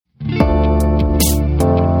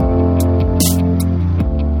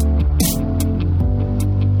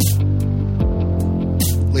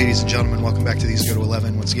Welcome back to These Go to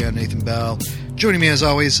 11. Once again, Nathan Bell. Joining me as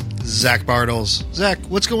always, Zach Bartles. Zach,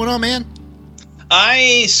 what's going on, man?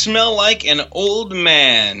 I smell like an old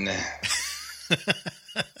man.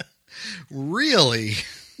 Really?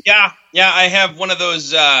 Yeah, I have one of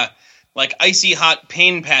those like icy hot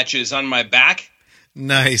pain patches on my back.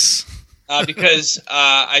 Nice. Because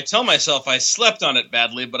I tell myself I slept on it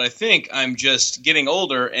badly, but I think I'm just getting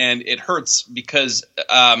older and it hurts because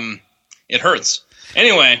it hurts.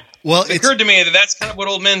 Anyway, well, it occurred to me that that's kind of what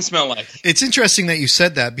old men smell like. It's interesting that you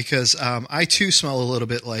said that because I too smell a little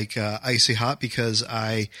bit like icy hot because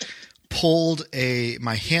I pulled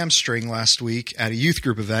my hamstring last week at a youth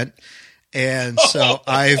group event. And so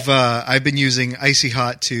I've been using Icy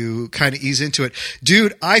Hot to kind of ease into it.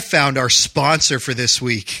 Dude, I found our sponsor for this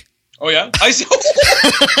week. Oh, yeah? Icy.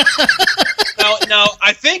 Now,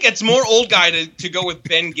 I think it's more old guy to go with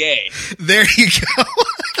Ben Gay. There you go.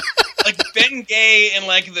 Like, Ben Gay in,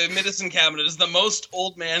 like, the medicine cabinet is the most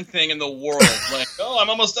old man thing in the world. Like, oh, I'm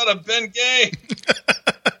almost out of Ben Gay.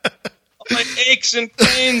 All my aches and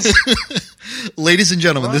pains. Ladies and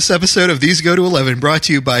gentlemen, this episode of These Go to 11 brought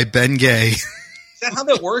to you by Ben Gay. Is that how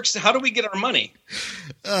that works? How do we get our money?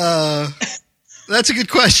 That's a good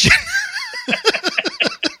question.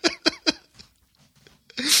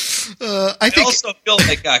 I also feel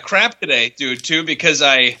like crap today, dude, too, because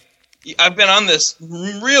I've been on this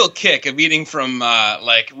real kick of eating from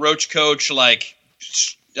like Roach Coach, like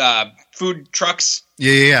food trucks.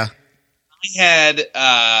 Yeah. I had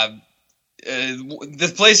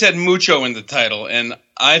this place had mucho in the title, and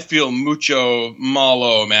I feel mucho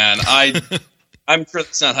malo, man. I'm sure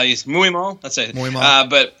that's not how you say muy mal. Let's say muy mal.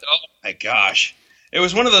 But oh my gosh. It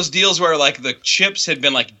was one of those deals where, like, the chips had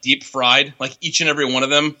been, like, deep fried, like, each and every one of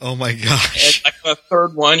them. Oh, my gosh. And, like, the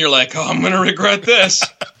third one, you're like, oh, I'm going to regret this.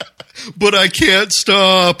 But I can't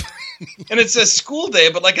stop. And it's a school day,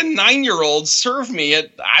 but, like, a 9-year-old served me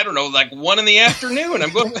at, I don't know, like, 1 in the afternoon.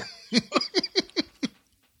 I'm going,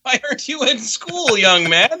 I heard you in school, young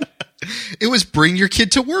man. It was bring your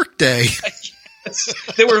kid to work day. Yes.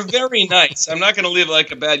 They were very nice. I'm not going to leave,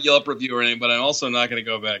 like, a bad Yelp review or anything, but I'm also not going to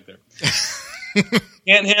go back there.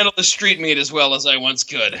 Can't handle the street meat as well as I once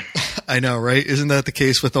could. I know, right? Isn't that the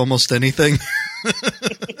case with almost anything?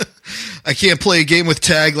 I can't play a game with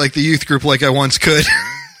tag like the youth group like I once could.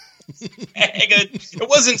 It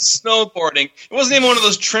wasn't snowboarding. It wasn't even one of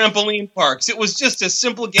those trampoline parks. It was just a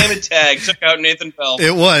simple game of tag. Took out Nathan Bell.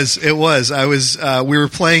 It was. We were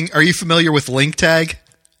playing. Are you familiar with link tag?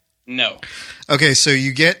 No. Okay, so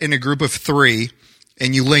you get in a group of 3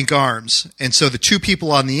 and you link arms. And so the 2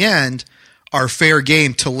 people on the end are fair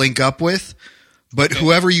game to link up with, but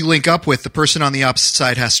whoever you link up with, the person on the opposite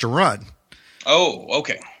side has to run. Oh,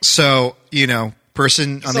 okay. So,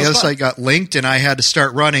 person on the other side got linked, and I had to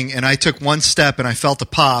start running, and I took one step, and I felt a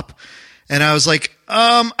pop, and I was like,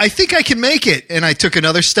 I think I can make it. And I took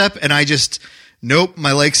another step, and nope,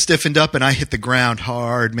 my legs stiffened up, and I hit the ground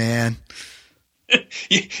hard, man.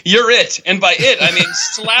 You're it. And by it, I mean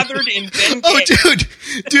slathered in Ben Gay. Oh,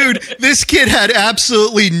 dude, this kid had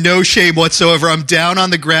absolutely no shame whatsoever. I'm down on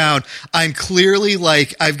the ground. I'm clearly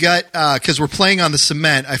I've got, because we're playing on the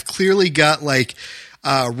cement, I've clearly got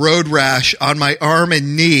road rash on my arm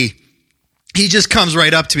and knee. He just comes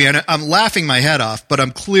right up to me, and I'm laughing my head off, but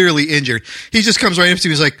I'm clearly injured. He just comes right up to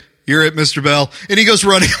me. He's like, "You're it, Mr. Bell." And he goes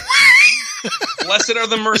running away. Blessed are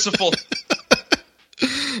the merciful.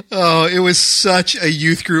 Oh, it was such a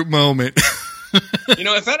youth group moment.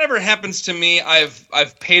 If that ever happens to me,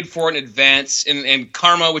 I've paid for it in advance, and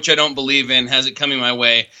karma, which I don't believe in, has it coming my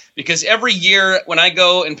way. Because every year when I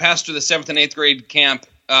go and pastor the 7th and 8th grade camp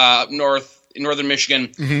in northern Michigan,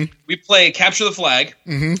 mm-hmm. we play Capture the Flag.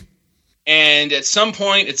 Mm-hmm. And at some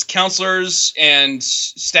point, it's counselors and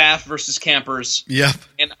staff versus campers. Yep.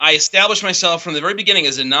 And I established myself from the very beginning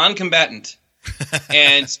as a non-combatant.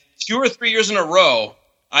 And 2 or 3 years in a row,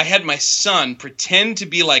 I had my son pretend to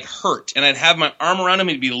be hurt, and I'd have my arm around him,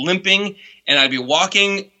 he'd be limping, and I'd be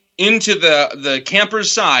walking into the camper's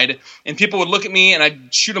side, and people would look at me, and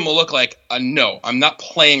I'd shoot them a look like, no, I'm not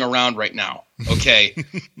playing around right now, okay?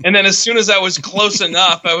 And then as soon as I was close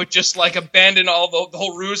enough, I would just abandon all the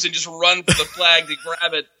whole ruse and just run for the flag to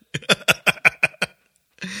grab it.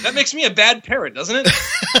 That makes me a bad parent, doesn't it?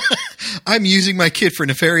 I'm using my kid for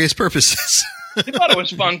nefarious purposes. He thought it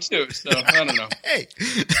was fun, too, so I don't know. Hey.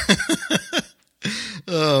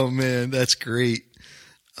 Oh, man, that's great.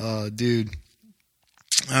 Oh, dude.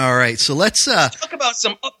 All right, so let's talk about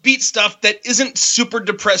some upbeat stuff that isn't super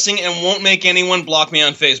depressing and won't make anyone block me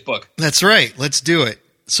on Facebook. That's right. Let's do it.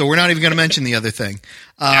 So we're not even going to mention the other thing.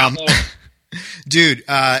 Dude,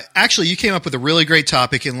 actually, you came up with a really great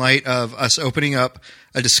topic in light of us opening up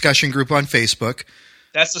a discussion group on Facebook.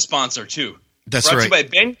 That's the sponsor, too. That's Brought right. to you by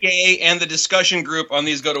Ben Gay and the discussion group on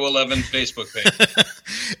These Go to 11 Facebook page.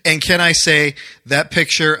 And can I say, that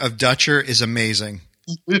picture of Dutcher is amazing.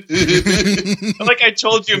 Like I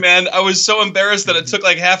told you, man, I was so embarrassed that it took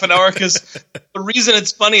like half an hour because the reason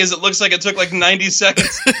it's funny is it looks like it took like 90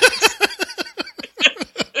 seconds.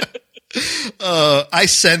 I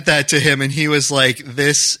sent that to him, and he was like,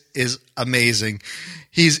 "This is amazing."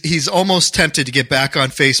 He's almost tempted to get back on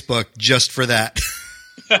Facebook just for that.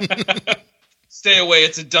 Stay away.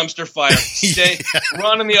 It's a dumpster fire.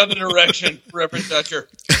 Run in the other direction, Reverend Dutcher.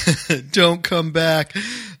 Don't come back.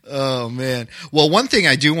 Oh, man. Well, one thing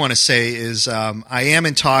I do want to say is I am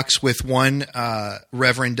in talks with one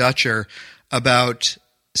Reverend Dutcher about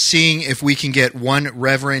seeing if we can get one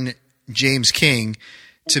Reverend James King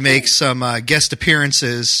to make some guest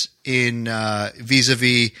appearances in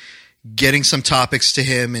vis-a-vis getting some topics to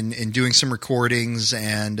him and doing some recordings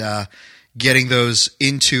and getting those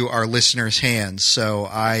into our listeners' hands. So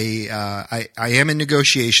I am in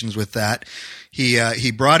negotiations with that.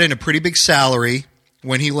 He brought in a pretty big salary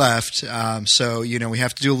when he left, so we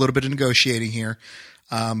have to do a little bit of negotiating here.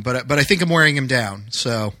 But I think I'm wearing him down.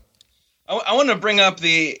 So I want to bring up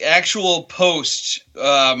the actual post.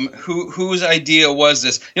 Whose idea was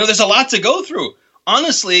this? There's a lot to go through.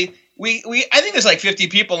 Honestly, I think there's like 50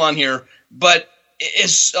 people on here, but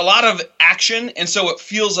it's a lot of action, and so it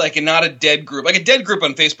feels like not a dead group. Like a dead group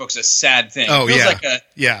on Facebook's a sad thing. Oh, it feels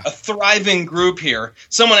yeah. like a thriving group here.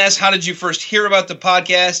 Someone asked, how did you first hear about the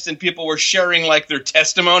podcast? And people were sharing like their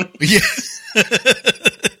testimony. Yes.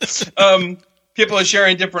 People are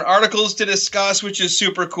sharing different articles to discuss, which is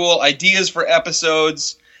super cool, ideas for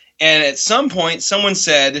episodes. And at some point, someone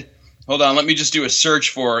said, hold on, let me just do a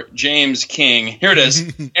search for James King. Here it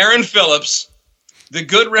is. Aaron Phillips. The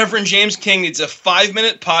good Reverend James King needs a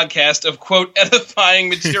 5-minute podcast of, quote, edifying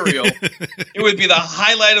material. It would be the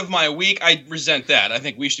highlight of my week. I resent that. I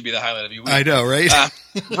think we should be the highlight of your week. I know, right?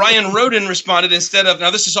 Ryan Roden responded instead of – now,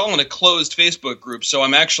 this is all in a closed Facebook group, so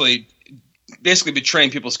I'm actually basically betraying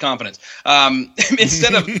people's confidence.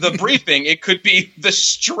 Instead of the briefing, it could be the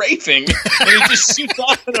strafing. And he just shoots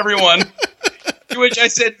off at everyone. To which I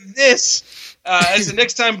said this. As the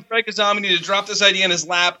next time Frank is on, we need to drop this idea in his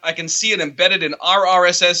lap. I can see it embedded in our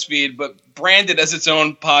RSS feed, but branded as its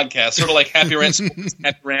own podcast, sort of like Happy Rant.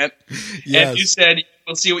 Happy Rant. Yes. And you said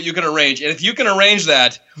we'll see what you can arrange. And if you can arrange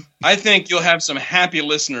that, I think you'll have some happy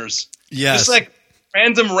listeners. Yes. Just like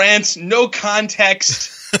random rants, no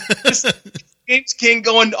context. Just James King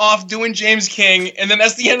going off doing James King, and then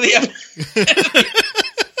that's the end of the episode.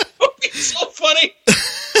 It would be so funny.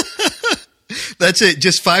 That's it.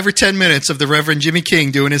 Just 5 or 10 minutes of the Reverend Jimmy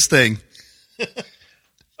King doing his thing.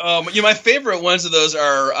 My favorite ones of those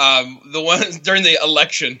are the ones during the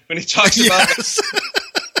election when he talks about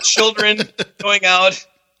children going out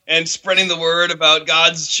and spreading the word about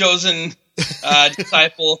God's chosen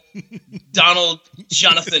disciple, Donald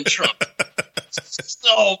Jonathan Trump.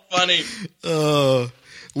 So funny.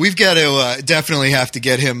 We've got to definitely have to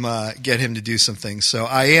get him to do some things. So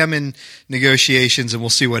I am in negotiations, and we'll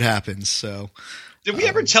see what happens. So, did we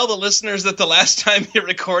ever tell the listeners that the last time he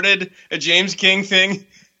recorded a James King thing,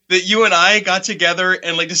 that you and I got together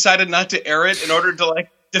and decided not to air it in order to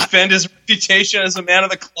defend his reputation as a man of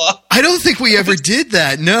the cloth? I don't think we ever did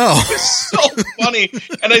that. No, it was so funny,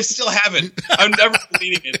 and I still haven't. I'm never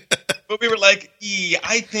deleting it. But we were like,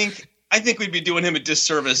 I think we'd be doing him a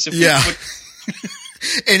disservice if we would.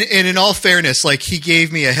 And in all fairness, he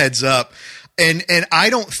gave me a heads up, and I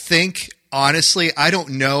don't think, honestly, I don't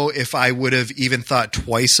know if I would have even thought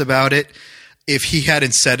twice about it if he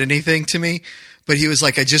hadn't said anything to me. But he was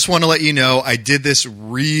like, I just want to let you know I did this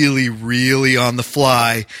really, really on the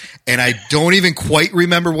fly, and I don't even quite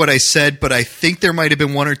remember what I said, but I think there might have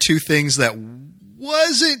been one or two things that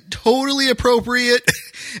wasn't totally appropriate.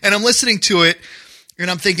 And I'm listening to it, and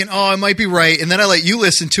I'm thinking, I might be right. And then I let you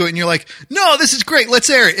listen to it, and you're like, no, this is great. Let's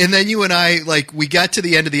air it. And then you and I, we got to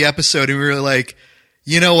the end of the episode, and we were like,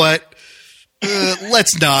 you know what?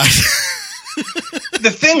 Let's not. The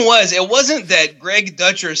thing was, it wasn't that Greg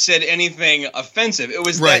Dutcher said anything offensive. It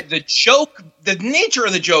was that the joke, the nature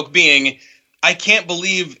of the joke being, I can't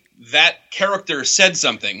believe that character said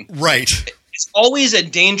something. Right. It's always a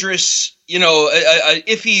dangerous, a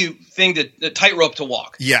iffy thing, a tightrope to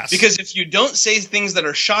walk. Yes. Because if you don't say things that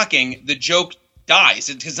are shocking, the joke dies.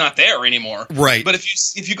 It's not there anymore. Right. But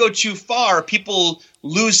if you go too far, people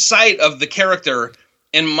lose sight of the character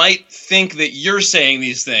and might think that you're saying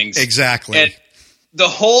these things. Exactly. And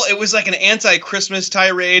it was like an anti-Christmas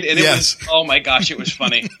tirade, and it was, oh my gosh, it was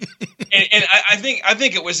funny. and I think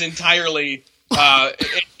it was entirely,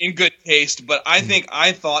 in good taste, but I think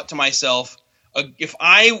I thought to myself, if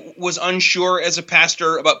I was unsure as a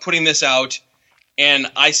pastor about putting this out,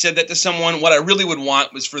 and I said that to someone, what I really would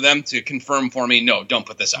want was for them to confirm for me, no, don't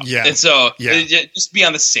put this out. Yeah. And so just be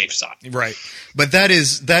on the safe side. Right. But that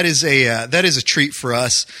is a treat for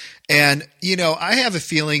us. And, I have a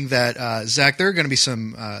feeling that, Zach, there are going to be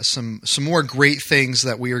some more great things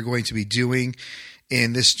that we are going to be doing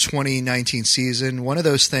in this 2019 season. One of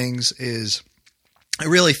those things is I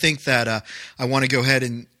really think that I want to go ahead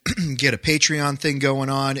and get a Patreon thing going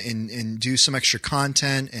on and do some extra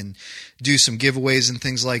content and do some giveaways and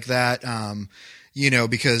things like that.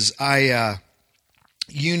 Because I,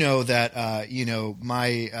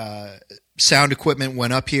 my sound equipment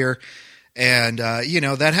went up here. And,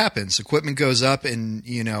 that happens. Equipment goes up and,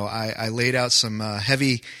 I laid out some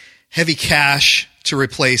heavy cash to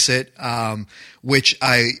replace it, which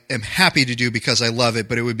I am happy to do because I love it,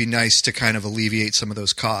 but it would be nice to kind of alleviate some of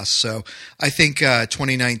those costs. So I think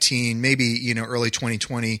 2019, maybe, early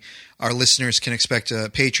 2020, our listeners can expect a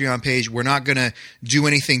Patreon page. We're not going to do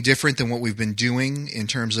anything different than what we've been doing in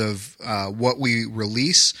terms of what we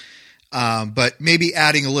release. But maybe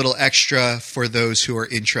adding a little extra for those who are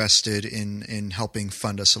interested in helping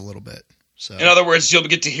fund us a little bit. So, in other words, you'll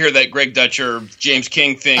get to hear that Greg Dutcher, James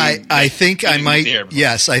King thing. I think I might.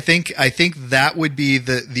 Yes, I think that would be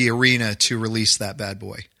the arena to release that bad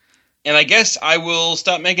boy. And I guess I will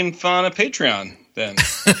stop making fun of Patreon then.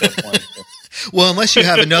 At that point. Well, unless you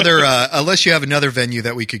have another venue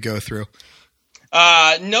that we could go through.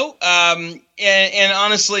 No. And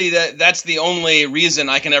honestly, that's the only reason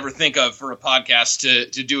I can ever think of for a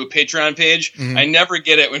podcast to do a Patreon page. Mm-hmm. I never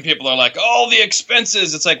get it when people are like, "Oh, the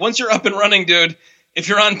expenses." It's like, once you're up and running, dude, if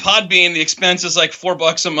you're on Podbean, the expense is like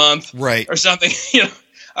 $4 a month, right, or something.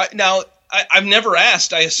 Now I've never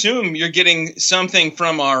asked. I assume you're getting something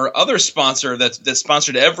from our other sponsor that's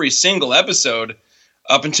sponsored every single episode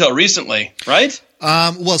up until recently, right?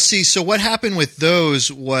 Well, see, so what happened with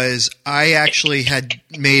those was I actually had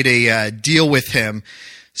made a deal with him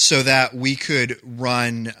so that we could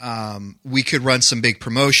run some big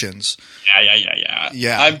promotions.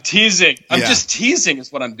 Yeah. I'm teasing. I'm just teasing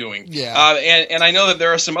is what I'm doing. Yeah. And I know that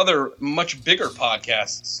there are some other much bigger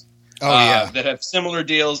podcasts that have similar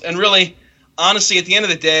deals. And really, honestly, at the end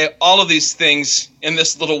of the day, all of these things in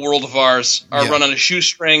this little world of ours are run on a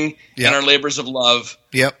shoestring and are labors of love.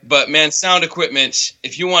 Yep. But man, sound equipment,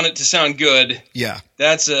 if you want it to sound good,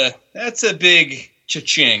 that's a big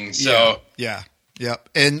cha-ching. So yeah. Yep.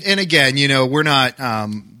 And again, we're not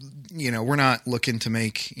looking to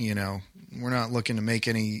make, we're not looking to make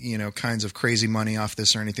any, kinds of crazy money off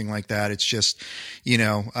this or anything like that. It's just,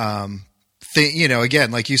 again,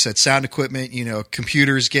 like you said, sound equipment,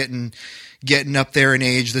 computers getting up there in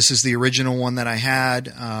age. This is the original one that I had,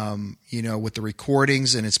 with the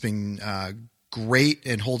recordings, and it's been great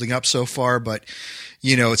and holding up so far. But,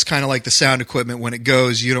 it's kind of like the sound equipment. When it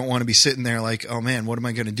goes, you don't want to be sitting there like, oh man, what am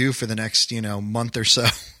I going to do for the next, month or so?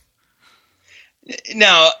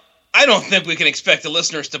 Now, I don't think we can expect the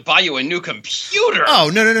listeners to buy you a new computer. Oh,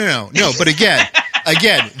 no. But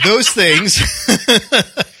again, those things.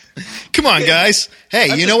 Come on, guys.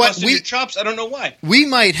 Hey, you know what? Chops. I don't know why. We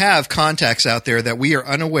might have contacts out there that we are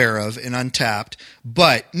unaware of and untapped.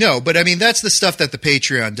 But I mean, that's the stuff that the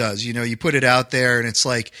Patreon does. You put it out there and it's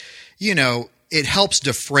like, it helps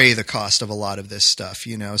defray the cost of a lot of this stuff,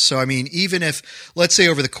 So, I mean, even if, let's say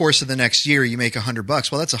over the course of the next year, you make $100,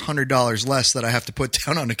 well, that's $100 less that I have to put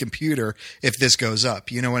down on a computer if this goes up.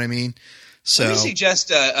 You know what I mean? So, let me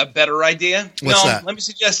suggest a better idea. What's that? Let me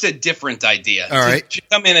suggest a different idea. All right. To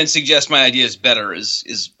come in and suggest my idea is better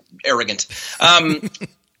is arrogant.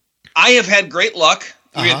 I have had great luck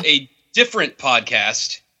with a different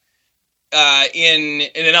podcast. And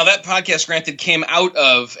now that podcast, granted, came out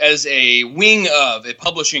of as a wing of a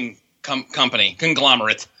publishing company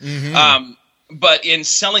conglomerate, but in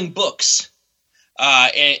selling books,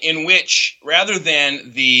 in which rather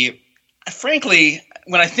than frankly,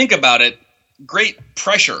 when I think about it, great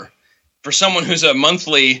pressure for someone who's a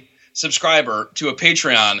monthly subscriber to a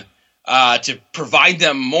Patreon to provide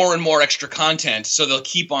them more and more extra content so they'll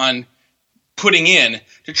keep on putting in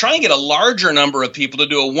to try and get a larger number of people to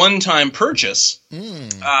do a one-time purchase.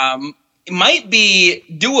 It might be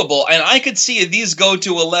doable, and I could see these go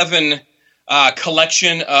to 11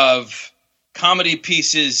 collection of comedy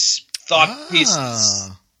pieces, thought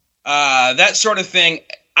pieces, that sort of thing.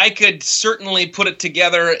 I could certainly put it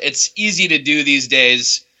together. It's easy to do these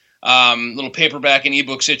days. Little paperback and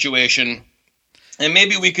ebook situation, and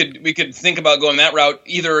maybe we could think about going that route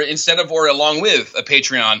either instead of or along with a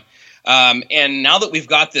Patreon. And now that we've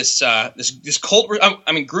got this cult,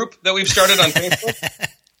 group that we've started on Facebook,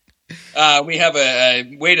 We have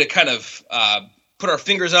a way to kind of put our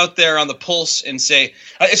fingers out there on the pulse and say,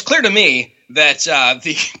 it's clear to me that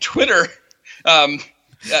the Twitter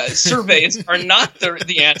surveys are not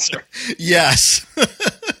the answer. Yes.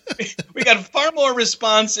 We got far more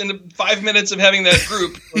response in 5 minutes of having that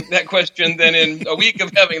group, that question, than in a week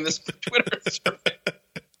of having this Twitter survey.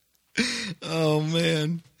 Oh,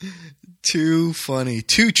 man. Too funny.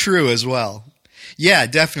 Too true as well. Yeah,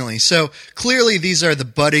 definitely. So clearly these are the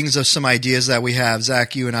buddings of some ideas that we have.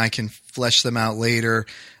 Zach, you and I can flesh them out later,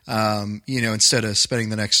 instead of spending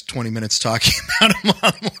the next 20 minutes talking about them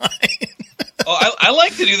online. Oh, I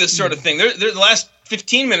like to do this sort of thing. The last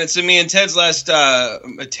 15 minutes of me and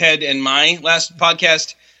Ted and my last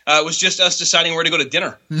podcast was just us deciding where to go to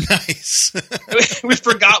dinner. Nice. We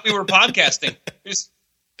forgot we were podcasting.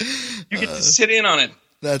 You get to sit in on it.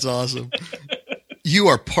 That's awesome. You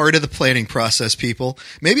are part of the planning process, people.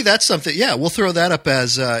 Maybe that's something. Yeah, we'll throw that up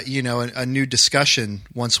as a new discussion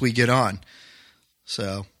once we get on.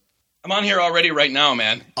 So I'm on here already right now,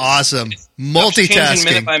 man. Awesome. Multitasking,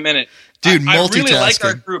 minute by minute, dude. Multitasking. I really like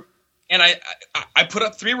our group, and I put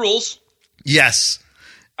up 3 rules. Yes.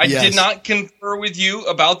 I did not confer with you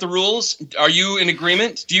about the rules. Are you in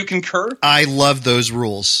agreement? Do you concur? I love those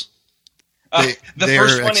rules. The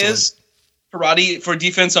first one is karate for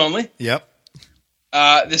defense only. Yep.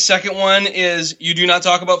 The second one is you do not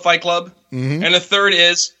talk about Fight Club. Mm-hmm. And the third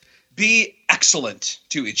is be excellent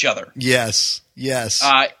to each other. Yes.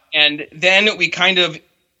 And then we kind of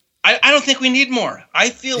 – I don't think we need more. I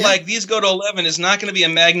feel like These Go to 11 is not going to be a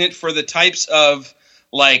magnet for the types of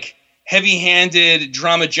like heavy-handed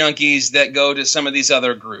drama junkies that go to some of these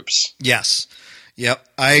other groups. Yes. Yep,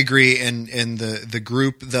 I agree, and the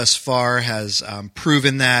group thus far has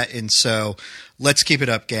proven that, and so let's keep it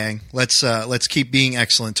up, gang. Let's keep being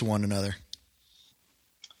excellent to one another.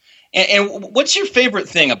 And what's your favorite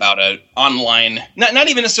thing about an online, not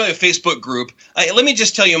even necessarily a Facebook group? Let me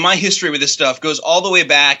just tell you, my history with this stuff goes all the way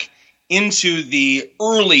back into the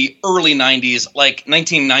early 90s, like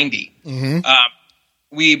 1990. Mm-hmm.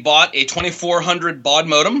 We bought a 2400 baud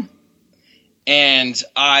modem. And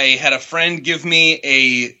I had a friend give me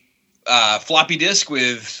a floppy disk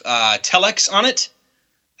with Telex on it.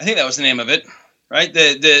 I think that was the name of it, right?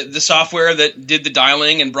 The software that did the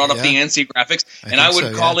dialing and brought up the ANSI graphics. I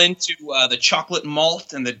would call into the Chocolate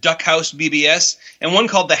Malt and the Duck House BBS, and one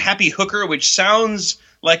called the Happy Hooker, which sounds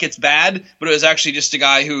like it's bad, but it was actually just a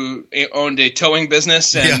guy who owned a towing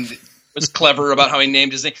business and was clever about how he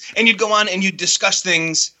named his thing. And you'd go on and you'd discuss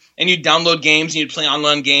things. And you'd download games, and you'd play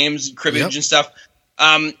online games, cribbage and stuff.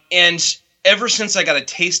 And ever since I got a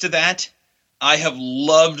taste of that, I have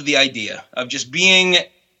loved the idea of just being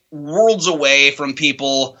worlds away from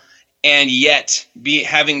people and yet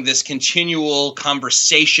having this continual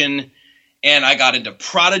conversation. And I got into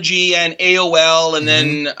Prodigy and AOL and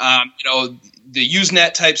then the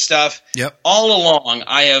Usenet type stuff. Yep. All along,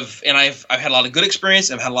 I've had a lot of good experience.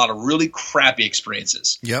 I've had a lot of really crappy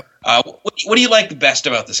experiences. Yep. What do you like the best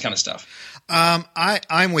about this kind of stuff?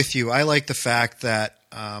 I'm with you. I like the fact that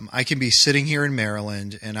I can be sitting here in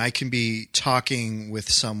Maryland and I can be talking with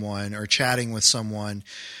someone or chatting with someone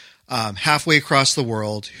halfway across the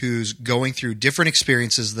world who's going through different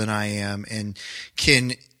experiences than I am and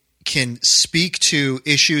can speak to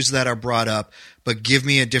issues that are brought up, but give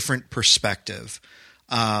me a different perspective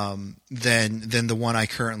than the one I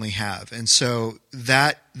currently have. And so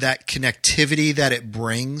that connectivity that it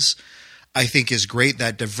brings, I think, is great.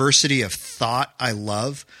 That diversity of thought, I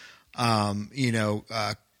love.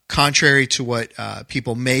 Contrary to what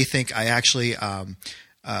people may think, I actually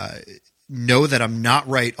know that I'm not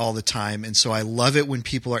right all the time, and so I love it when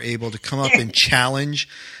people are able to come up and challenge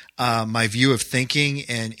my view of thinking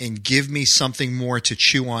and give me something more to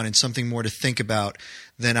chew on and something more to think about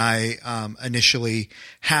than I initially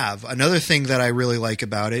have. Another thing that I really like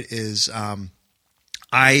about it is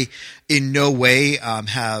I in no way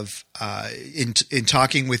have in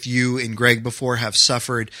talking with you and Greg before have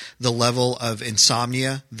suffered the level of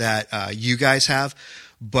insomnia that you guys have,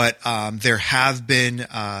 but there have been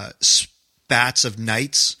spats of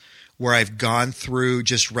nights where I've gone through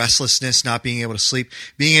just restlessness, not being able to sleep,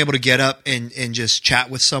 being able to get up and just chat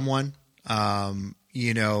with someone, to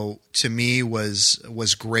me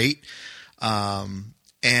was great.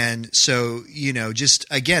 And so, just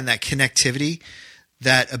again, that connectivity,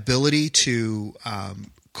 that ability to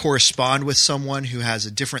correspond with someone who has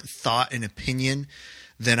a different thought and opinion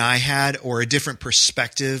than I had, or a different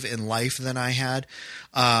perspective in life than I had.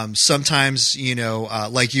 Sometimes,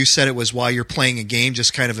 like you said, it was while you're playing a game,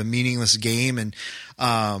 just kind of a meaningless game, and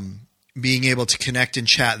being able to connect and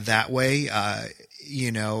chat that way,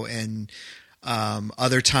 and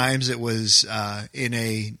Other times it was in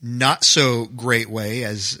a not so great way,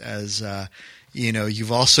 as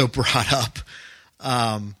you've also brought up.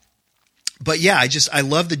 But yeah, I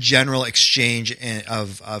love the general exchange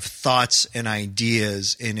of thoughts and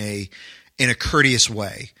ideas in a courteous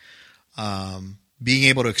way. Being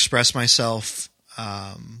able to express myself,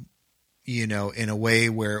 in a way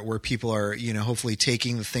where people are, hopefully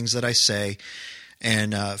taking the things that I say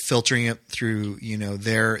and filtering it through,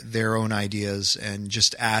 their own ideas and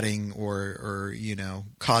just adding or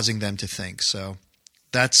causing them to think. So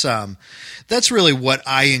that's really what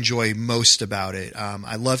I enjoy most about it.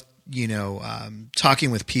 I love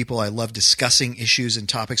talking with people. I love discussing issues and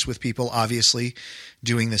topics with people, obviously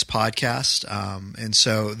doing this podcast. And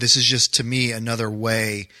so this is just, to me, another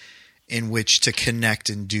way in which to connect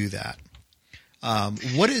and do that.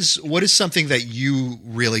 What is something that you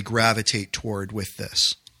really gravitate toward with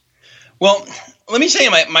this? Well, let me tell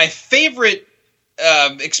you, my favorite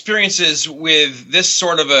experiences with this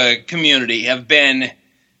sort of a community have been,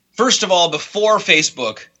 first of all, before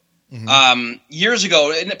Facebook. Mm-hmm. Years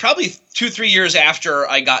ago, and probably 2-3 years after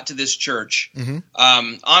I got to this church, mm-hmm.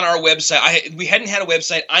 On our website, we hadn't had a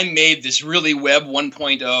website. I made this really Web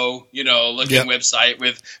 1.0, looking website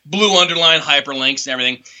with blue underline hyperlinks and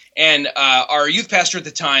everything. And our youth pastor at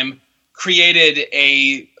the time created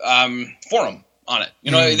a forum on it.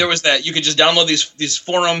 There was that you could just download these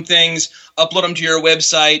forum things, upload them to your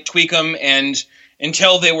website, tweak them, and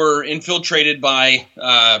until they were infiltrated by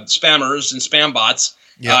spammers and spam bots.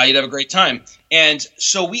 Yeah. You'd have a great time. And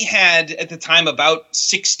so we had, at the time, about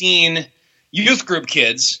 16 youth group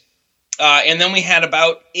kids, and then we had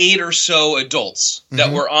about 8 or so adults that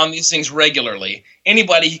mm-hmm. were on these things regularly.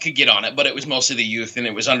 Anybody could get on it, but it was mostly the youth, and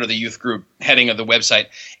it was under the youth group heading of the website.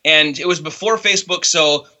 And it was before Facebook,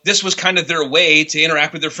 so this was kind of their way to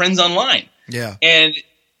interact with their friends online. Yeah. And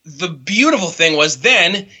the beautiful thing was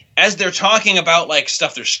then, as they're talking about like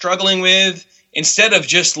stuff they're struggling with, instead of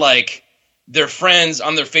just like their friends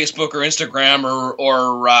on their Facebook or Instagram or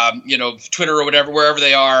Twitter or whatever, wherever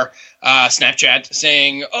they are, Snapchat,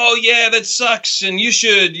 saying, "Oh yeah, that sucks, and you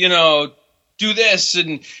should do this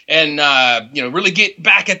and really get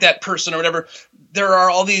back at that person," or whatever. There are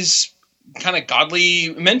all these kind of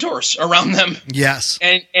godly mentors around them. Yes,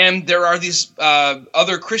 and there are these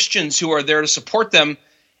other Christians who are there to support them.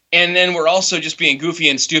 And then we're also just being goofy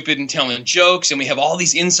and stupid and telling jokes, and we have all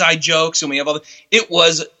these inside jokes, and we have it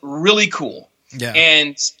was really cool. Yeah.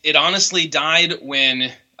 And it honestly died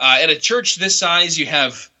when at a church this size you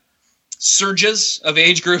have surges of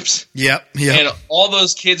age groups. Yep. And all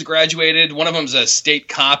those kids graduated. One of them's a state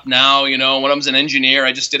cop now, one of them's an engineer.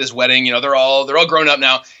 I just did his wedding. They're all grown up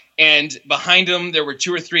now. And behind them, there were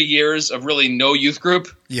 2 or 3 years of really no youth group.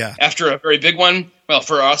 Yeah. After a very big one. Well,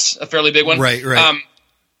 for us, a fairly big one. Right.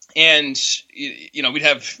 And we'd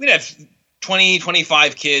have 20,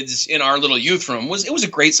 25 kids in our little youth room. It was a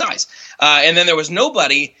great size. And then there was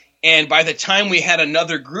nobody. And by the time we had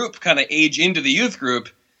another group kind of age into the youth group,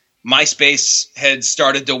 MySpace had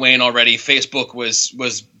started to wane already. Facebook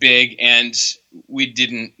was big, and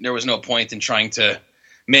there was no point in trying to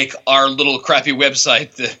make our little crappy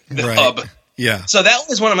website the hub. Yeah. So that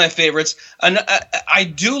was one of my favorites. And I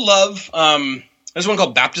do love there's one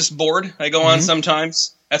called Baptist Board I go on mm-hmm.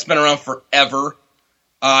 sometimes. That's been around forever.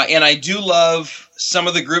 And I do love some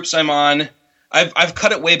of the groups I'm on. I've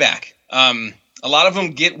cut it way back. A lot of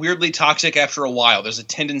them get weirdly toxic after a while. There's a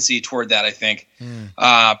tendency toward that, I think.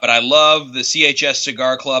 But I love the CHS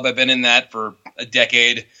Cigar Club. I've been in that for a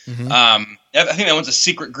decade. Mm-hmm. I think that one's a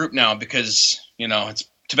secret group now because, it's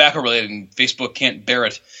tobacco related and Facebook can't bear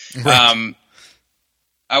it. Right.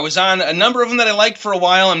 I was on a number of them that I liked for a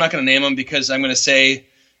while. I'm not going to name them because I'm going to say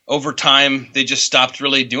over time they just stopped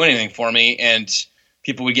really doing anything for me, and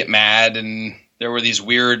people would get mad, and there were these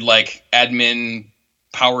weird like admin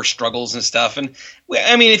power struggles and stuff. And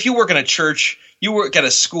I mean, if you work in a church, you work at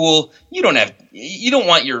a school, you don't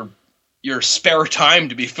want your spare time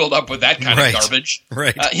to be filled up with that kind of garbage,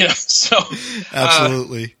 right? So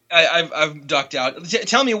absolutely, I've ducked out.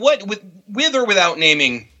 Tell me what, with or without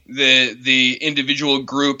naming the individual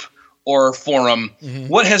group or forum, mm-hmm.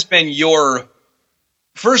 what has been your,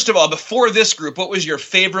 first of all, before this group, what was your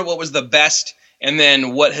favorite? What was the best? And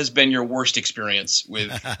then what has been your worst experience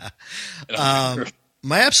with?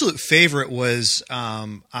 My absolute favorite was,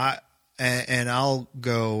 I'll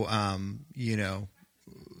go,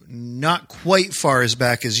 not quite far as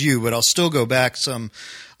back as you, but I'll still go back some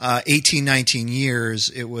 18, 19 years.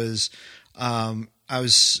 It was, I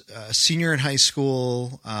was a senior in high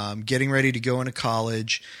school, getting ready to go into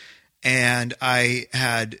college, and I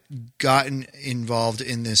had gotten involved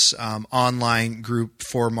in this online group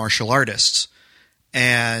for martial artists.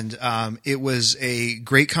 And it was a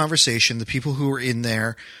great conversation. The people who were in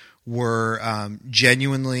there were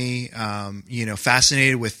genuinely,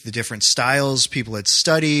 fascinated with the different styles people had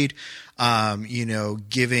studied,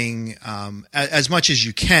 giving as much as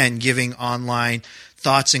you can, giving online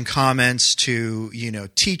thoughts and comments to,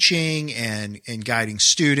 teaching and guiding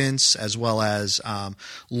students, as well as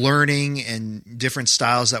learning and different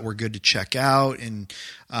styles that were good to check out. And,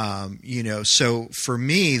 so for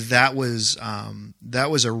me, that was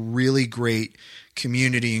a really great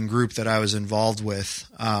community and group that I was involved with.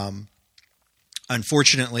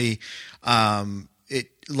 Unfortunately, it,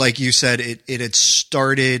 like you said, it had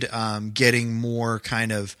started getting more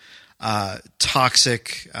kind of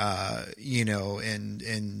toxic,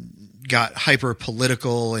 and got hyper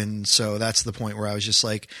political. And so that's the point where I was just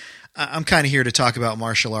like, I'm kind of here to talk about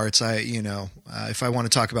martial arts. If I want to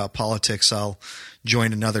talk about politics, I'll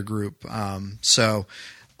join another group.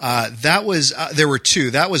 That was, there were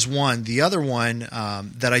two. That was one. The other one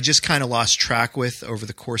that I just kind of lost track with over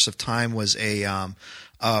the course of time was a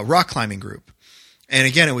rock climbing group. And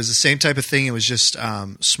again, it was the same type of thing. It was just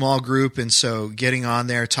small group. And so getting on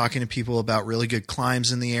there, talking to people about really good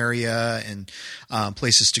climbs in the area and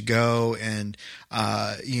places to go and,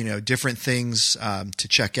 different things to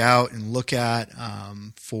check out and look at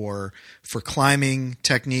for climbing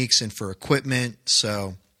techniques and for equipment.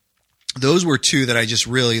 So those were two that I just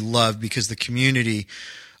really loved because the community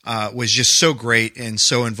was just so great and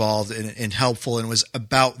so involved and helpful, and was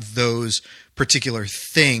about those particular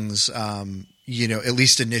things, at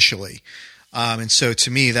least initially. And so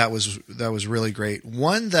to me, that was really great.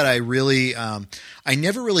 One that I really, I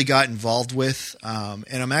never really got involved with, and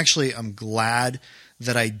I'm glad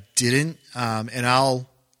that I didn't. And I'll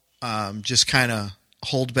just kind of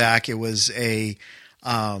hold back. It was a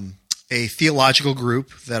theological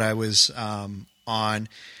group that I was on,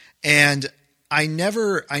 and I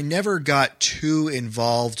never got too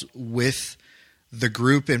involved with the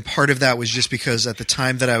group, and part of that was just because at the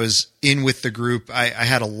time that I was in with the group, I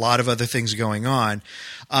had a lot of other things going on.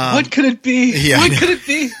 What could it be? Yeah, what could it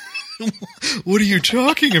be? What are you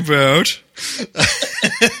talking about?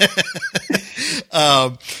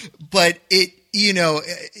 But it,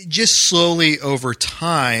 just slowly over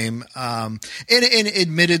time, and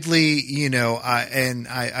admittedly,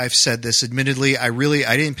 I've said this, admittedly, I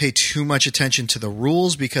didn't pay too much attention to the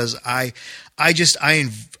rules because I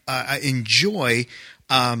enjoy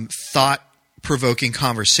thought-provoking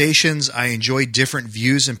conversations. I enjoy different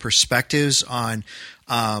views and perspectives on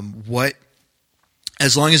what,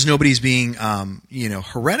 as long as nobody's being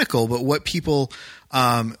heretical, but what people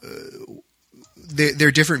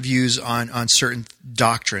their different views on certain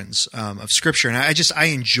doctrines of Scripture, and I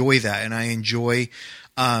enjoy that, and I enjoy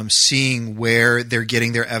seeing where they're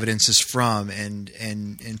getting their evidences from and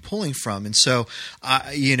pulling from, and so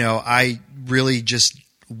I really just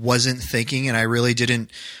wasn't thinking, and I really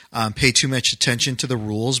didn't pay too much attention to the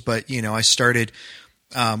rules. But I started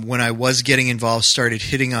when I was getting involved, started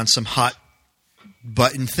hitting on some hot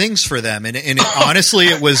button things for them, and honestly,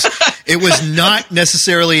 it was not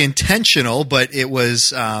necessarily intentional, but it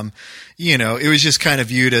was it was just kind of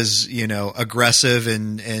viewed as aggressive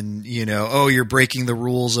and oh, you're breaking the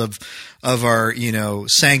rules of our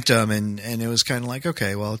sanctum, and it was kind of like,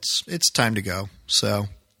 okay, well, it's time to go. So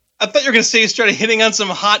I thought you were going to say you started hitting on some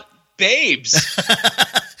hot babes.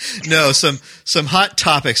 No, some hot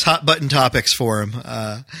topics, hot button topics for him.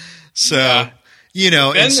 Yeah.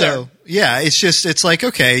 It's like,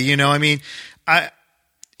 okay,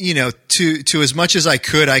 to as much as I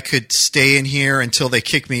could stay in here until they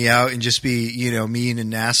kick me out and just be, mean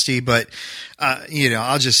and nasty. But,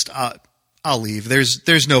 I'll leave.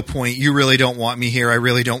 There's no point. You really don't want me here. I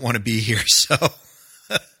really don't want to be here. So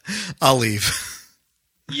I'll leave.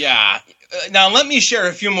 Yeah. Now let me share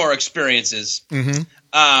a few more experiences. Mm-hmm.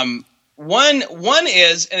 One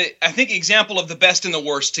is, I think, example of the best and the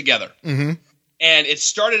worst together. Mm-hmm. And it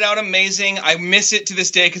started out amazing. I miss it to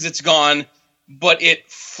this day because it's gone, but it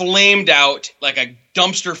flamed out like a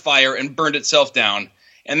dumpster fire and burned itself down.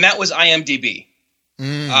 And that was IMDb.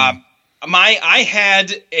 I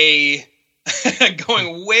had a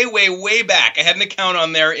going way, way, way back. I had an account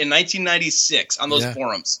on there in 1996 on those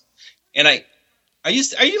forums, and are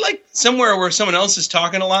you like somewhere where someone else is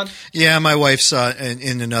talking a lot? Yeah, my wife's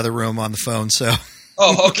in another room on the phone. So.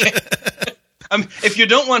 Oh, okay. If you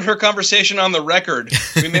don't want her conversation on the record,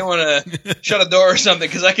 we may want to shut a door or something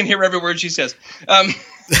because I can hear every word she says. I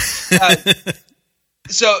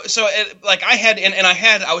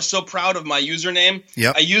was so proud of my username.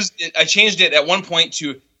 Yep. I changed it at one point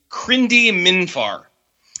to Crindy Minfar.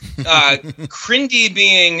 Crindy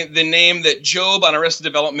being the name that Job on Arrested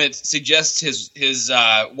Development suggests his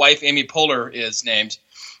wife Amy Poehler is named,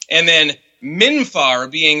 and then Minfar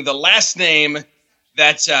being the last name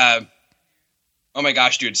that. Oh my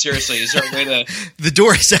gosh, dude! Seriously, is there a way to? The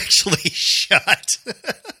door is actually shut.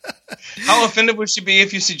 How offended would she be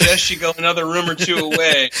if you suggest she go another room or two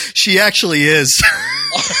away? She actually is.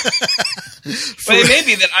 But it may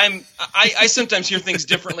be that I sometimes hear things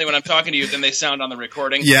differently when I'm talking to you than they sound on the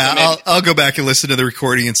recording. Yeah, I'll go back and listen to the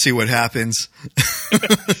recording and see what happens.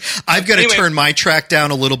 I've got to turn my track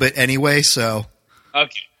down a little bit anyway, so.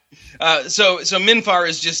 Okay. So Minfar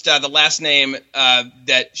is just the last name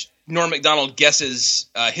that Norm Macdonald guesses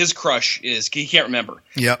his crush is. He can't remember.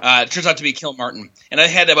 Yep. It turns out to be Kilmartin. And I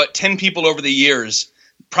had about 10 people over the years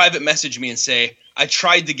private message me and say, I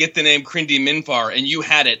tried to get the name Crindy Minfar, and you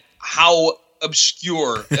had it. How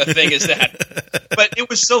obscure a thing is that? But it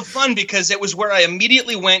was so fun because it was where I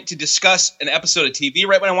immediately went to discuss an episode of TV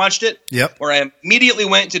right when I watched it. Yep. Where I immediately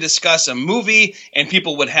went to discuss a movie, and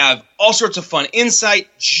people would have all sorts of fun insight,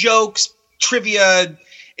 jokes, trivia.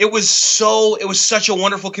 It was such a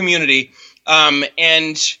wonderful community.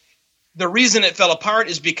 And the reason it fell apart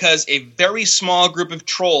is because a very small group of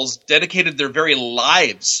trolls dedicated their very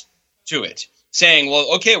lives to it, saying,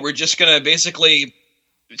 well, okay, we're just going to basically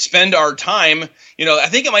spend our time. I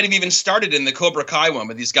think it might have even started in the Cobra Kai one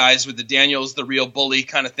with these guys with the Daniels, the real bully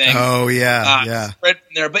kind of thing. Oh, yeah. Spread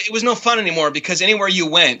from there. But it was no fun anymore because anywhere you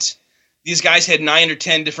went, these guys had 9 or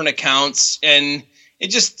 10 different accounts, and it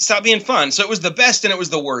just stopped being fun. So it was the best and it was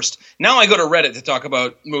the worst. Now I go to Reddit to talk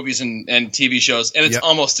about movies and TV shows, and it's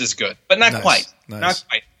almost as good, but not quite. Nice. Not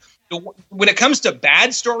quite. When it comes to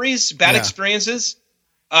bad stories, bad experiences,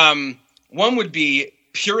 one would be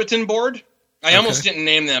Puritan Board. I almost didn't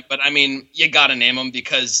name them, but I mean, you got to name them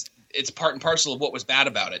because it's part and parcel of what was bad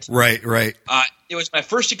about it. Right. It was my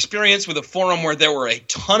first experience with a forum where there were a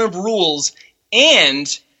ton of rules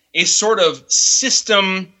and a sort of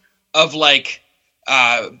system of like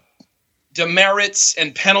demerits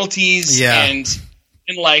and penalties and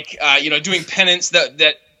doing penance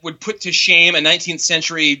that would put to shame a 19th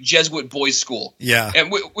century Jesuit boys' school. Yeah.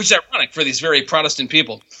 Which is ironic for these very Protestant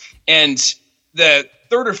people. And the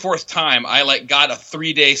third or fourth time I got a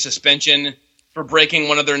 3-day suspension for breaking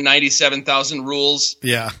one of their 97,000 rules.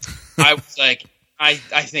 Yeah. I was like, I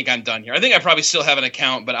think I'm done here. I think I probably still have an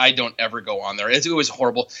account, but I don't ever go on there. It was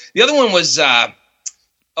horrible. The other one was,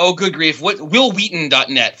 good grief,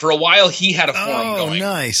 willwheaton.net. For a while, he had a forum going. Oh,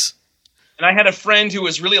 nice. And I had a friend who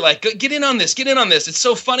was really like, get in on this. It's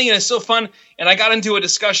so funny and it's so fun. And I got into a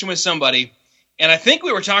discussion with somebody, and I think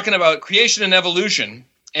we were talking about creation and evolution.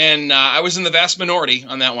 And I was in the vast minority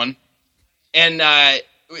on that one. And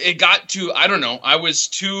it got to, I don't know, I was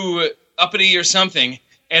too uppity or something.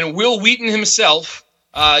 And Will Wheaton himself,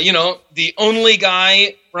 the only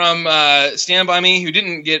guy from Stand By Me who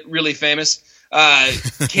didn't get really famous,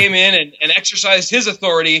 came in and exercised his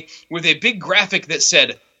authority with a big graphic that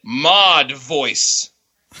said, mod voice.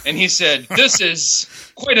 And he said, this is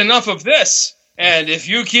quite enough of this. And if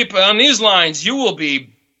you keep on these lines, you will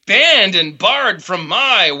be banned and barred from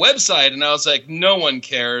my website. And I was like, no one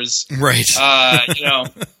cares. Right.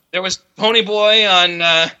 There was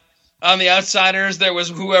Ponyboy on The Outsiders. There was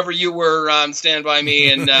whoever you were on Stand By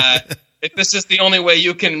Me. And if this is the only way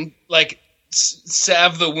you can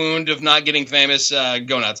salve the wound of not getting famous,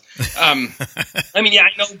 go nuts. I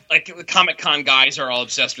know the Comic-Con guys are all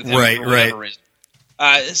obsessed with him for whatever reason.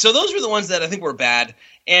 So those were the ones that I think were bad.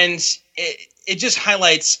 And it just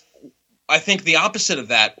highlights, I think, the opposite of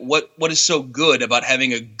that, what is so good about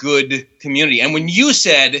having a good community. And when you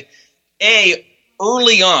said,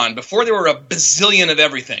 early on, before there were a bazillion of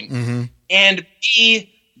everything, and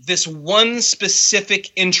B, this one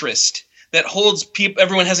specific interest that holds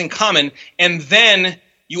everyone has in common, and then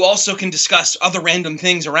you also can discuss other random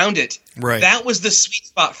things around it. Right. That was the sweet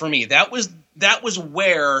spot for me. That was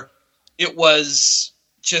where it was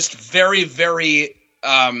just very, very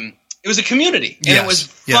it was a community, and it was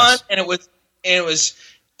fun, and it was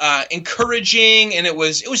encouraging, and it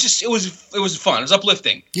was fun. It was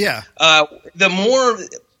uplifting. Yeah. The more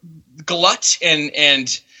glut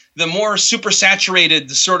and the more super saturated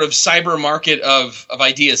the sort of cyber market of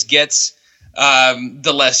ideas gets,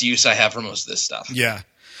 the less use I have for most of this stuff. Yeah.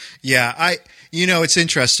 Yeah. It's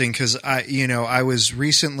interesting because I was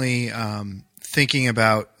recently thinking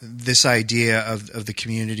about this idea of the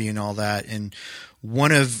community and all that, and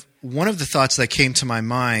one of the thoughts that came to my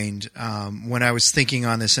mind when I was thinking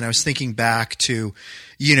on this, and I was thinking back to,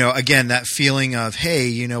 again, that feeling of,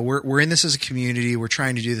 hey, we're in this as a community, we're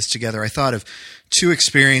trying to do this together. I thought of two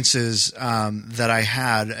experiences that I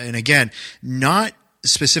had, and again, not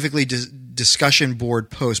specifically discussion board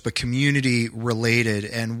posts, but community related.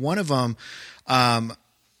 And one of them,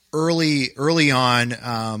 early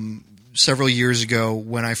on, several years ago,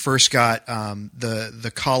 when I first got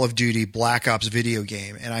the Call of Duty Black Ops video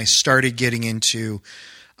game, and I started getting into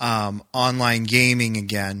online gaming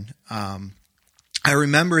again. I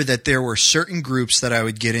remember that there were certain groups that I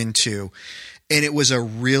would get into, and it was a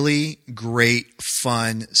really great,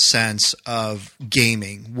 fun sense of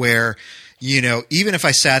gaming where, even if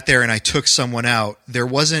I sat there and I took someone out, there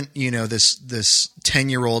wasn't, this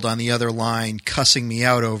 10-year-old on the other line cussing me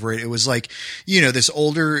out over it. It was like, this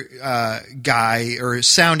older guy or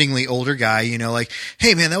soundingly older guy, like,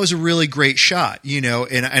 hey, man, that was a really great shot,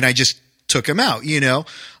 and I just took him out,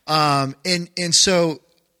 and so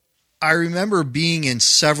I remember being in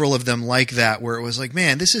several of them like that, where it was like,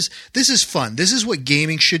 man, this is fun. This is what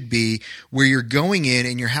gaming should be, where you're going in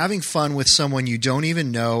and you're having fun with someone you don't even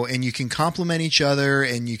know, and you can compliment each other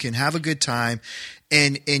and you can have a good time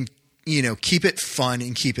and keep it fun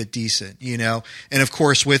and keep it decent, And of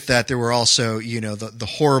course, with that, there were also, the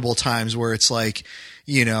horrible times where it's like,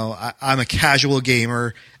 I'm a casual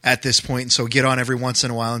gamer at this point, and so get on every once in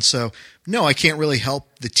a while. And so, no, I can't really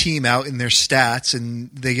help the team out in their stats, and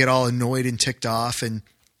they get all annoyed and ticked off, and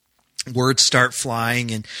words start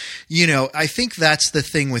flying. And, I think that's the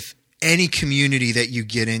thing with any community that you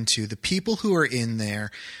get into. The people who are in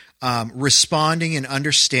there responding and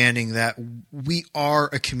understanding that we are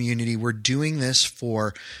a community. We're doing this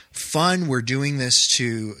for fun. We're doing this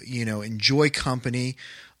to, enjoy company.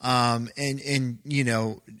 And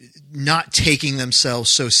not taking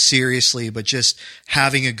themselves so seriously, but just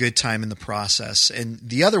having a good time in the process. And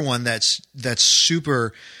the other one that's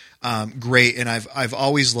super great, and I've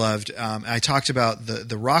always loved. I talked about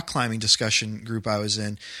the rock climbing discussion group I was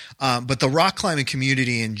in, but the rock climbing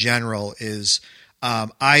community in general is.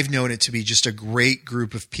 I've known it to be just a great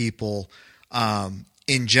group of people.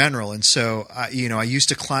 In general. And so, I used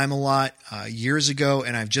to climb a lot years ago,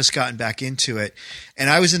 and I've just gotten back into it. And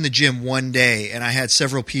I was in the gym one day, and I had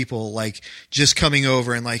several people like just coming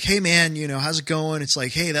over and like, hey man, how's it going? It's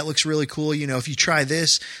like, hey, that looks really cool. If you try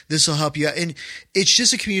this will help you out. And it's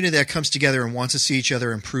just a community that comes together and wants to see each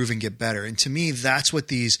other improve and get better. And to me, that's what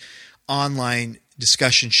these online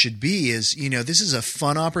discussions should be is, this is a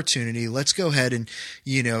fun opportunity. Let's go ahead and,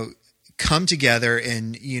 come together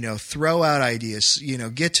and, throw out ideas,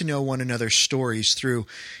 get to know one another's stories through,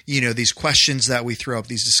 these questions that we throw up,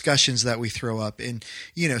 these discussions that we throw up, and,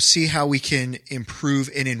 see how we can improve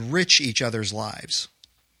and enrich each other's lives.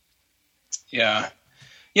 Yeah.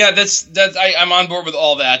 Yeah. I'm on board with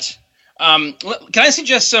all that. Can I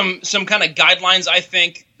suggest some kind of guidelines, I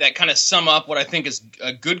think, that kind of sum up what I think is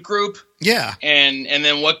a good group? Yeah. And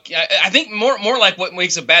then what I think more like what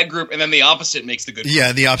makes a bad group, and then the opposite makes the good group.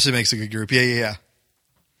 Yeah, the opposite makes a good group. Yeah.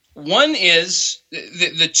 One is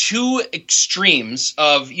the two extremes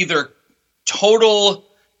of either total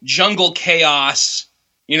jungle chaos,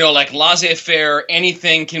 like laissez-faire,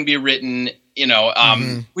 anything can be written,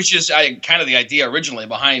 which is kind of the idea originally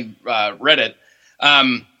behind Reddit.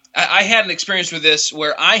 I had an experience with this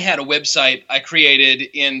where I had a website I created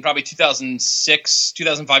in probably 2005,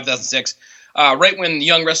 2006, right when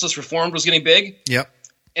Young Restless Reformed was getting big. Yep.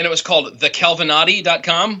 And it was called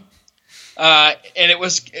thecalvinati.com. And it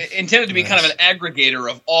was intended to be kind of an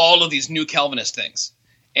aggregator of all of these new Calvinist things.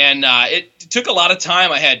 And it took a lot of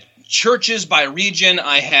time. I had churches by region.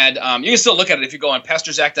 I had you can still look at it if you go on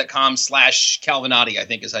pastorzac.com/Calvinati, I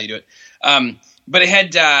think is how you do it. But it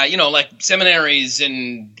had, like seminaries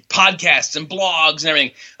and podcasts and blogs and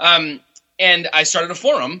everything. And I started a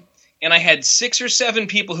forum, and I had 6 or 7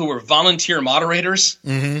 people who were volunteer moderators.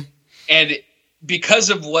 Mm-hmm. And because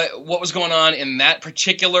of what was going on in that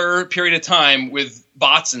particular period of time with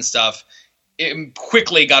bots and stuff, it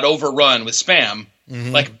quickly got overrun with spam.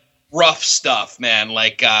 Mm-hmm. Like rough stuff, man.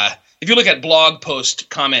 Like if you look at blog post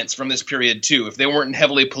comments from this period too, if they weren't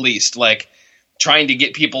heavily policed, like trying to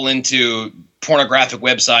get people into pornographic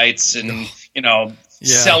websites and,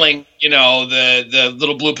 selling, the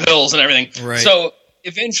little blue pills and everything. Right. So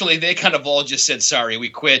eventually they kind of all just said, sorry, we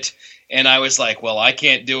quit. And I was like, well, I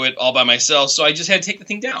can't do it all by myself. So I just had to take the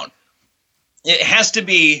thing down. There has to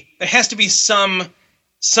be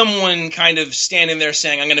someone kind of standing there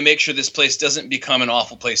saying, I'm going to make sure this place doesn't become an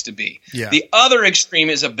awful place to be. Yeah. The other extreme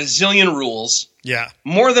is a bazillion rules. Yeah.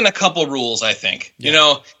 More than a couple rules, I think.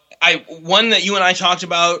 Yeah. One that you and I talked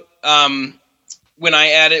about when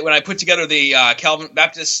I put together the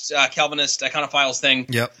Baptist Calvinist Iconophiles thing.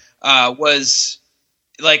 Yep. Was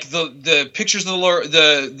like the pictures of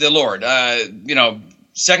the Lord,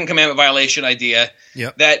 second commandment violation idea.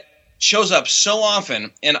 Yep. That shows up so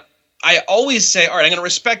often, and I always say, all right, I'm going to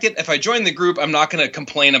respect it. If I join the group, I'm not going to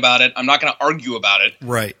complain about it. I'm not going to argue about it.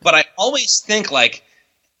 Right. But I always think like,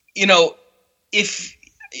 you know, if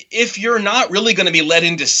you're not really going to be led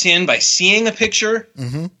into sin by seeing a picture,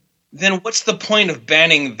 then what's the point of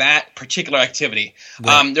banning that particular activity?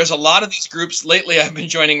 Right. There's a lot of these groups lately I've been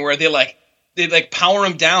joining where they power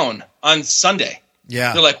them down on Sunday.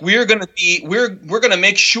 Yeah. They're like, we're going to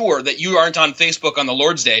make sure that you aren't on Facebook on the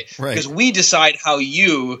Lord's Day because we decide how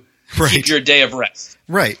you keep your day of rest.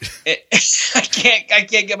 Right. I can't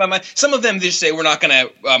get my mind. Some of them just say we're not going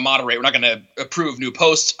to moderate. We're not going to approve new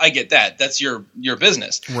posts. I get that. That's your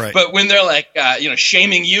business. Right. But when they're like,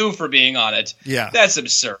 shaming you for being on it, that's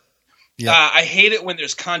absurd. Yeah. I hate it when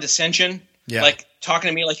there's condescension. Yeah. Like talking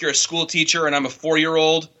to me like you're a school teacher and I'm a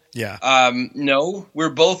 4-year-old. Yeah. No, we're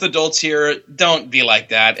both adults here. Don't be like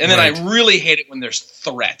that. And then I really hate it when there's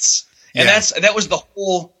threats. And that was the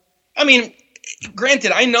whole. I mean,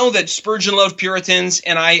 granted, I know that Spurgeon loved Puritans,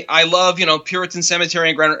 and I love Puritan Cemetery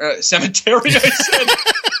and Grand Cemetery. I said,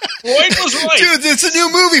 Boyd was right, dude. It's a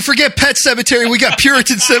new movie. Forget Pet Cemetery. We got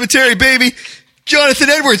Puritan Cemetery, baby. Jonathan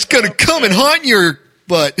Edwards gonna come and haunt your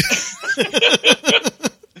butt.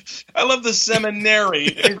 I love the seminary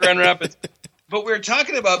in Grand Rapids. But we were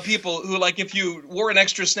talking about people who, like, if you wore an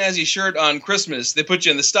extra snazzy shirt on Christmas, they put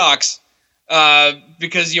you in the stocks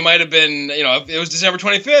because you might have been, it was December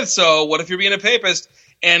 25th, so what if you're being a papist?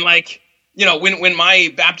 And, like, when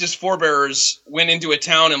my Baptist forebears went into a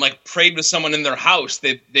town and, like, prayed with someone in their house,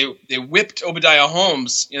 they whipped Obadiah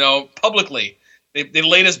Holmes, publicly. They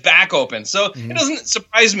laid his back open. So it doesn't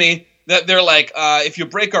surprise me that they're like, if you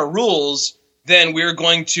break our rules, then we're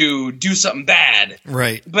going to do something bad.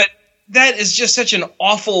 Right. But that is just such an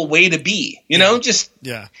awful way to be,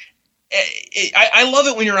 Yeah. I love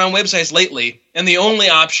it when you're on websites lately, and the only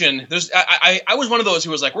option I was one of those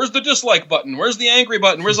who was like, "Where's the dislike button? Where's the angry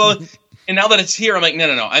button? Where's all?" And now that it's here, I'm like,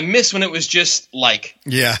 no. I miss when it was just like.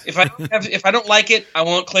 Yeah. If I don't like it, I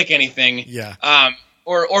won't click anything. Yeah.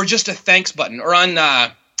 Or just a thanks button, or on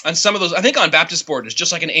some of those, I think on Baptist Board, it's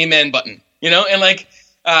just like an amen button, and like.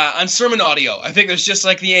 On sermon audio, I think there's just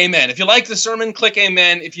like the amen. If you liked the sermon, click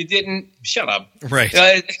amen. If you didn't, shut up. Right.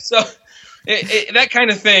 So that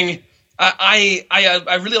kind of thing,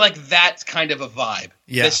 I really like that kind of a vibe.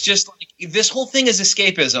 Yeah. It's just like this whole thing is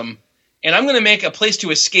escapism, and I'm going to make a place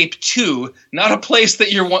to escape to, not a place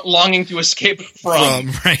that you're longing to escape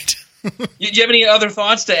from. Right. Do you have any other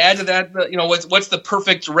thoughts to add to that? What's the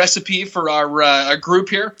perfect recipe for our group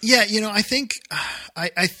here? Yeah, I think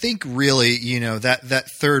really, that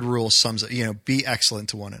third rule sums up, be excellent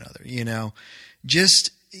to one another, just,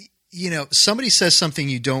 somebody says something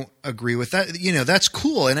you don't agree with, that, that's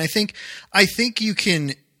cool. And I think you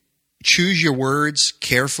can choose your words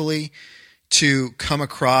carefully to come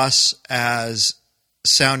across as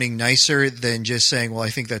sounding nicer than just saying, well, I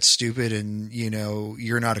think that's stupid and,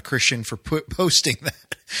 you're not a Christian for posting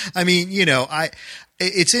that. I mean,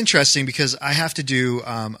 it's interesting because I have to do,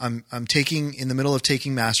 I'm in the middle of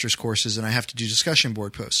taking master's courses and I have to do discussion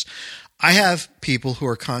board posts. I have people who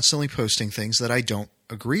are constantly posting things that I don't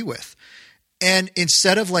agree with. And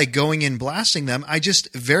instead of like going in blasting them, I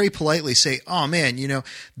just very politely say, oh man,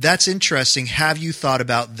 that's interesting. Have you thought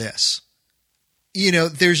about this?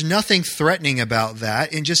 There's nothing threatening about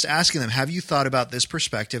that, and just asking them, have you thought about this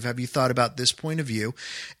perspective? Have you thought about this point of view?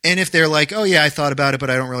 And if they're like, oh yeah, I thought about it, but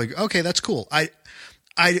I don't really, okay, that's cool.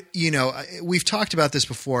 We've talked about this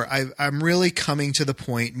before. I'm really coming to the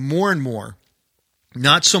point more and more,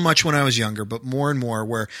 not so much when I was younger, but more and more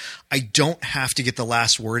where I don't have to get the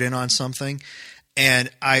last word in on something. And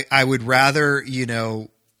I would rather,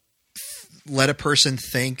 let a person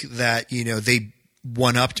think that, they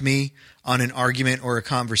one-upped me on an argument or a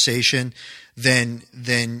conversation than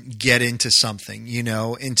get into something,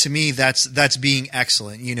 and to me that's being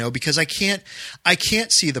excellent, because I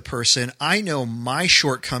can't see the person. I know my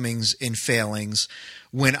shortcomings and failings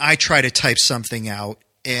when I try to type something out,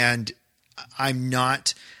 and I'm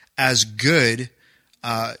not as good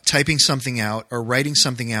typing something out or writing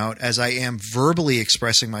something out as I am verbally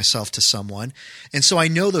expressing myself to someone. And so I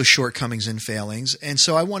know those shortcomings and failings. And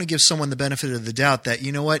so I want to give someone the benefit of the doubt that,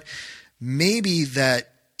 maybe that,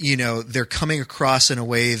 they're coming across in a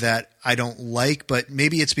way that I don't like, but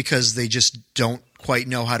maybe it's because they just don't quite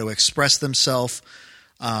know how to express themselves,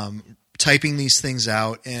 typing these things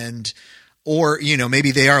out, or maybe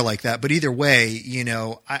they are like that, but either way,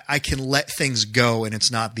 I can let things go and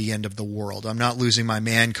it's not the end of the world. I'm not losing my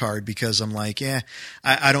man card because I'm like,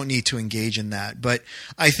 I don't need to engage in that. But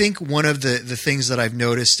I think one of the things that I've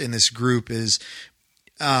noticed in this group is,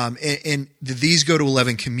 and these go to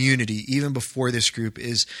 11 community, even before this group,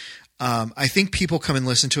 is I think people come and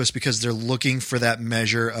listen to us because they're looking for that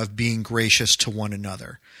measure of being gracious to one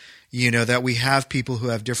another. That we have people who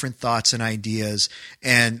have different thoughts and ideas,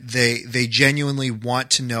 and they genuinely want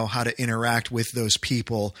to know how to interact with those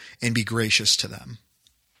people and be gracious to them.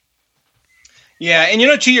 Yeah,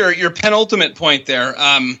 and to your penultimate point there,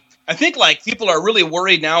 I think like people are really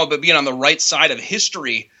worried now about being on the right side of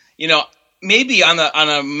history. Maybe on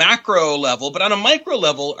a macro level, but on a micro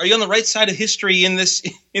level, are you on the right side of history in this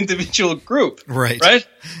individual group? Right.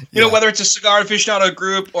 Whether it's a cigar aficionado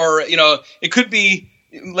group or it could be.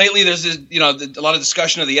 Lately, there's a lot of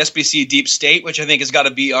discussion of the SBC deep state, which I think has got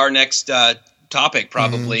to be our next topic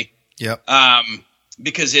probably. Yep.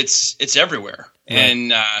 Because it's everywhere, Right.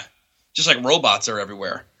 and just like robots are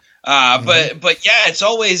everywhere. But yeah, it's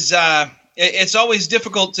always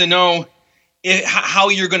difficult to know how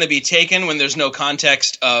you're going to be taken when there's no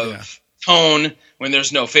context of tone, when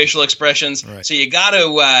there's no facial expressions. Right. So you got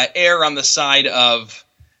to err on the side of,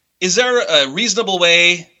 is there a reasonable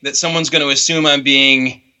way that someone's going to assume I'm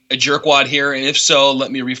being a jerkwad here? And if so,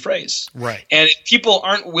 let me rephrase. Right. And if people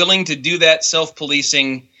aren't willing to do that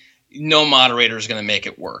self-policing, no moderator is going to make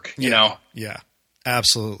it work, you know? Yeah,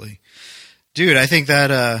 absolutely. Dude, I think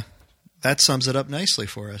that sums it up nicely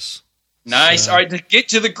for us. Nice. So. All right, to get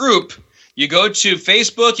to the group, you go to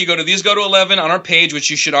Facebook, you go to These Go to 11 on our page,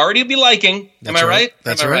 which you should already be liking. Am I right?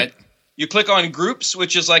 That's right. You click on groups,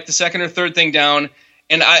 which is like the second or third thing down.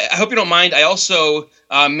 And I hope you don't mind, I also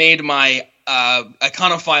made my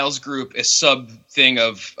Iconophiles group a sub thing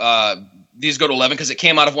of These Go to 11 because it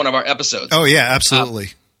came out of one of our episodes. Oh, yeah, absolutely.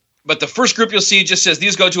 But the first group you'll see just says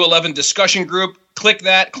These Go to 11 discussion group. Click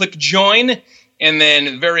that, click join, and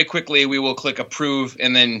then very quickly we will click approve,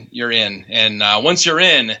 and then you're in. And once you're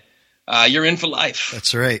in for life.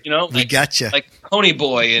 That's right. We gotcha. Like Pony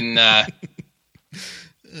Boy and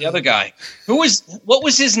the other guy. What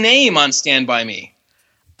was his name on Stand By Me?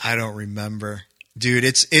 I don't remember. Dude,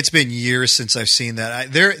 it's been years since I've seen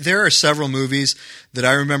that. There are several movies that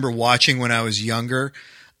I remember watching when I was younger,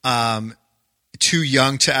 too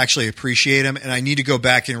young to actually appreciate them, and I need to go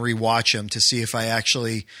back and rewatch them to see if I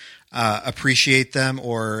actually appreciate them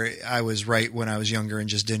or I was right when I was younger and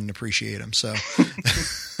just didn't appreciate them. So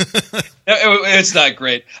it's not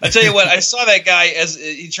great. I tell you what, I saw that guy as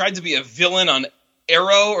he tried to be a villain on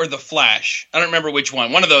Arrow or The Flash. I don't remember which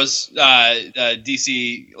one. One of those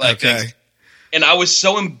DC things. And I was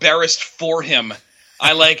so embarrassed for him.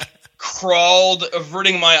 I crawled,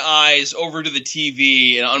 averting my eyes over to the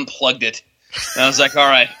TV and unplugged it. And I was like, all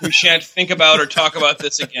right, we shan't think about or talk about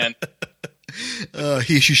this again.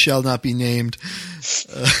 He who shall not be named.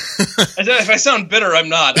 If I sound bitter, I'm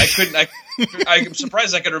not. I'm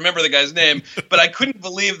surprised I could remember the guy's name, but I couldn't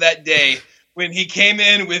believe that day when he came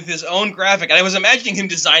in with his own graphic, and I was imagining him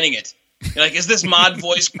designing it. Is this mod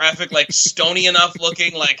voice graphic stony enough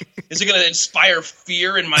looking? Is it going to inspire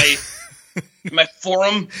fear in my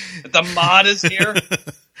forum that the mod is here?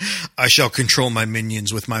 I shall control my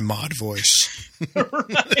minions with my mod voice.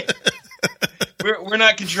 Right. We're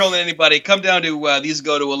not controlling anybody. Come down to These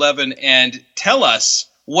Go to 11 and tell us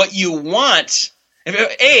what you want.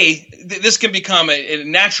 This can become a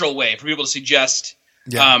natural way for people to suggest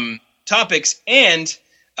topics, and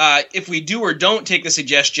if we do or don't take the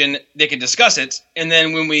suggestion, they can discuss it. And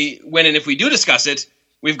then when and if we do discuss it,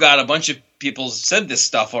 we've got a bunch of people said this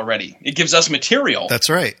stuff already. It gives us material. That's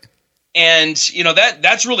right. And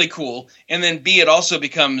that's really cool. And then B, it also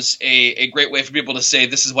becomes a great way for people to say,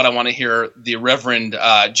 this is what I want to hear the Reverend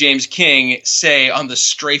James King say on the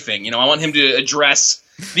strafing. I want him to address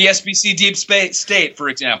the SBC deep state, for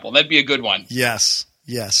example. That'd be a good one. Yes,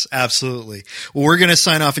 absolutely. Well, we're going to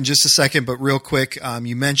sign off in just a second, but real quick,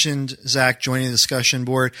 you mentioned, Zach, joining the discussion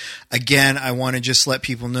board. Again, I want to just let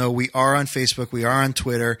people know we are on Facebook. We are on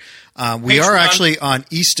Twitter. We are actually on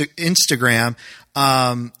Instagram.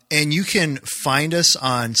 And you can find us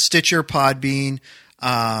on Stitcher, Podbean,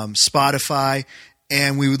 Spotify,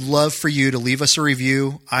 and we would love for you to leave us a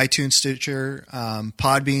review, iTunes, Stitcher,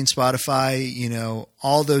 Podbean, Spotify,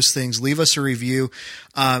 all those things. Leave us a review.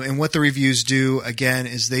 And what the reviews do, again,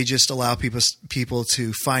 is they just allow people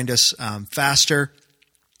to find us faster.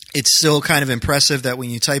 It's still kind of impressive that when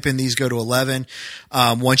you type in These Go to 11,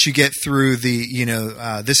 once you get through the,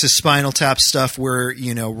 this is Spinal Tap stuff, we're,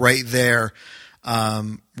 right there.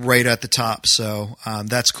 Right at the top. So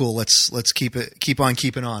that's cool. Let's keep on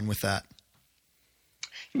keeping on with that.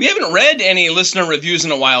 We haven't read any listener reviews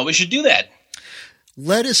in a while. We should do that.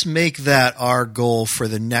 Let us make that our goal for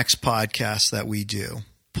the next podcast that we do.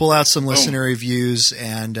 Pull out some listener reviews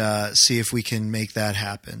and see if we can make that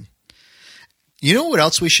happen. You know what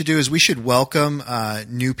else we should do is we should welcome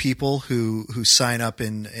new people who sign up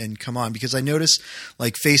and come on, because I notice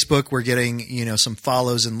like Facebook, we're getting, some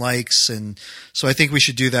follows and likes. And so I think we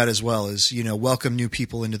should do that as well, as, welcome new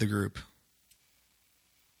people into the group.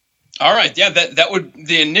 All right. Yeah,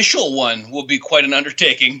 the initial one will be quite an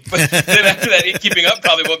undertaking, but then after that, keeping up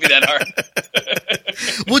probably won't be that hard.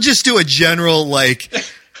 We'll just do a general,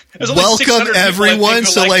 welcome everyone.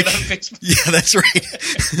 So yeah, that's right.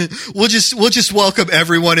 We'll just welcome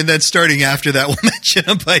everyone, and then starting after that, we'll mention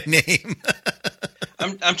them by name.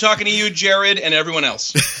 I'm talking to you, Jared, and everyone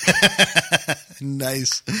else.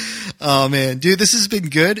 Nice. Oh man, dude, this has been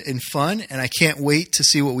good and fun, and I can't wait to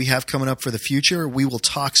see what we have coming up for the future. We will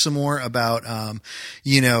talk some more about,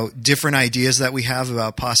 different ideas that we have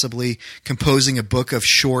about possibly composing a book of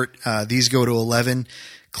short. These go to 11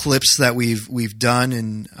 clips that we've done,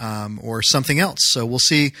 and or something else. So we'll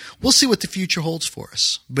see what the future holds for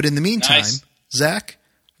us. But in the meantime, nice. Zach,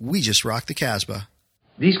 we just rock the Casbah.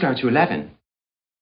 These go to 11.